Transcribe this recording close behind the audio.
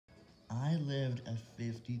I lived a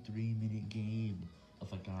 53-minute game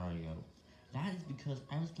of Agario. That is because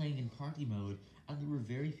I was playing in party mode and there were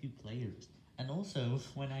very few players. And also,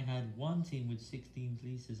 when I had one team with 16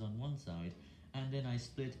 pieces on one side, and then I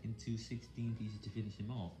split into 16 pieces to finish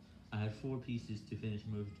him off, I had 4 pieces to finish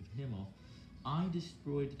most of him off, I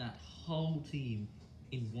destroyed that whole team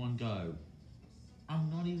in one go. I'm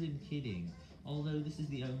not even kidding, although this is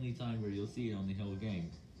the only time where you'll see it on the whole game.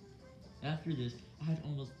 After this, I had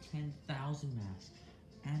almost 10,000 maps,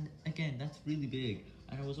 and again, that's really big,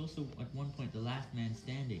 and I was also at one point the last man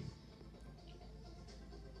standing.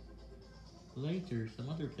 Later, some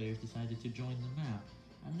other players decided to join the map,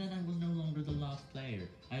 and then I was no longer the last player.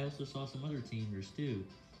 I also saw some other teamers too,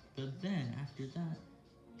 but then after that,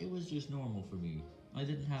 it was just normal for me. I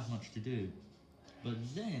didn't have much to do. But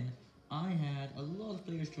then, I had a lot of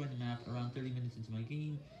players join the map around 30 minutes into my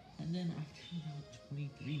game, and then after about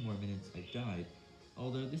 23 more minutes, I died.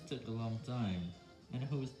 Although this took a long time, and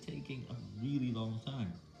it was taking a really long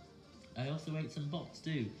time. I also ate some bots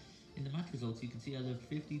too. In the match results, you can see I lived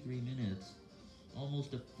 53 minutes,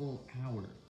 almost a full hour.